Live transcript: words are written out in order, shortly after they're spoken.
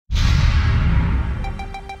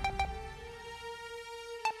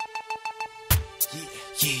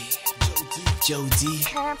Yeah, Joe D.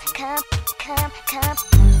 Come.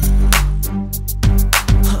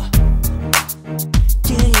 Huh.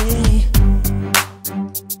 Yeah.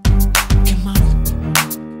 Come on.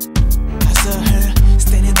 I saw her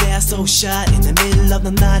standing there so shy in the middle of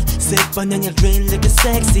the night, sipping on your drink looking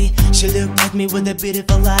sexy. She looked at me with a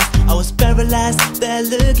beautiful eyes. I was paralyzed. That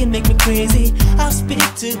look and make me crazy. I'll speak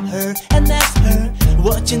to her and ask her,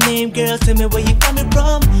 what's your name, girl? Tell me where you coming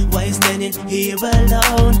from. Why you standing here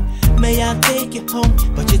alone? May I take you home?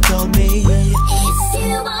 But you told me If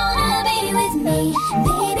you wanna be with me,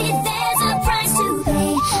 baby, there's a price to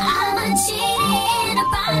pay. I'm a genie in a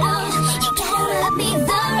bottle. You gotta rub me the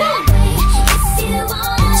right way. If you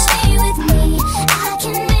wanna stay with me, I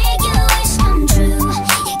can make your wish come true.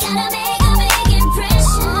 You gotta make a big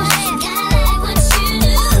impression. Gotta like what you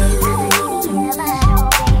do.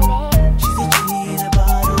 she's a genie in a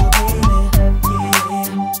bottle, baby.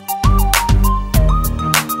 Yeah.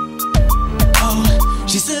 Oh,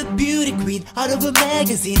 she's a beauty queen out of a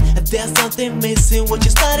magazine. And there's something missing when you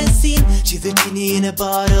started seeing. She's a genie in a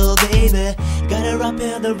bottle, baby. Gotta rub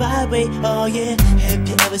her the right way, oh yeah. Have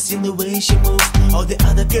you ever seen the way she moves? All the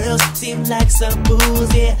other girls seem like some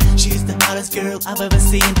fools, yeah. She's the hottest girl I've ever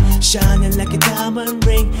seen, shining like a diamond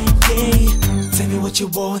ring, yeah. Tell me what you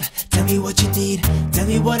want, tell me what you need. Tell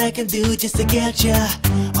me what I can do just to get ya.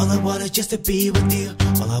 All I want is just to be with you.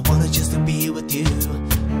 All I want is just to be with you.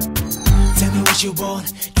 Tell me what you want,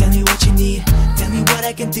 tell me what you need. Tell me what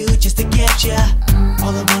I can do just to get ya.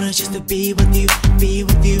 All I want is just to be with you, be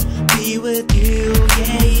with you, be with you,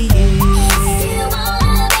 yeah, yeah. If you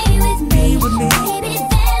wanna be with me, baby,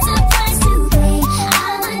 there's a price to pay.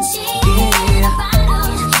 I'm a genie in a bottle.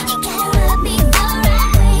 You gotta rub me the right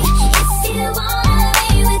way. If you wanna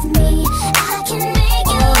be with me, I can make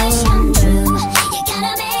your wish come true. You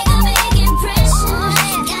gotta make a big impression.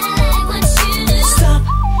 Gotta like what you do. Stop,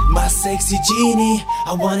 my sexy genie.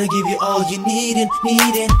 I wanna give you all you need.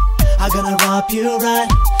 I'm gonna rob you right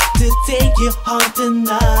to take you home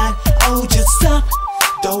tonight. Oh, just stop,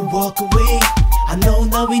 don't walk away. I know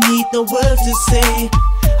now we need no words to say.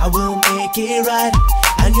 I will make it right,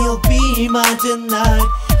 and you'll be mine tonight.